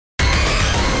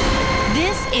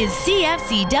is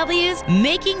CFCW's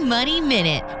Making Money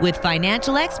Minute with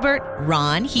financial expert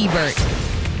Ron Hebert.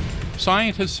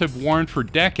 Scientists have warned for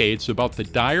decades about the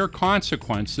dire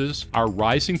consequences our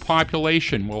rising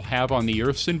population will have on the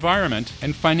Earth's environment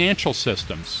and financial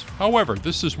systems. However,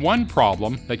 this is one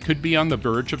problem that could be on the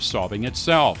verge of solving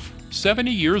itself.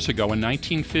 70 years ago in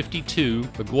 1952,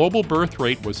 the global birth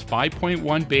rate was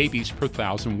 5.1 babies per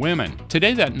thousand women.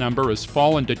 Today that number has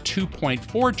fallen to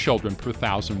 2.4 children per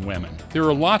thousand women. There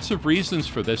are lots of reasons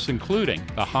for this, including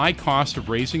the high cost of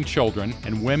raising children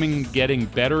and women getting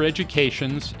better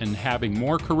educations and having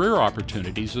more career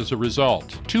opportunities as a result.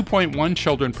 2.1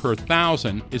 children per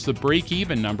thousand is the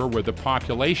break-even number where the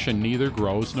population neither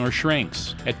grows nor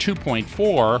shrinks. At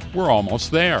 2.4, we're almost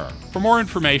there. For more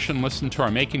information, listen to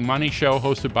our Making Money show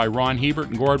hosted by Ron Hebert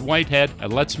and Gord Whitehead at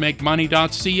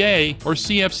letsmakemoney.ca or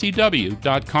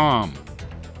cfcw.com.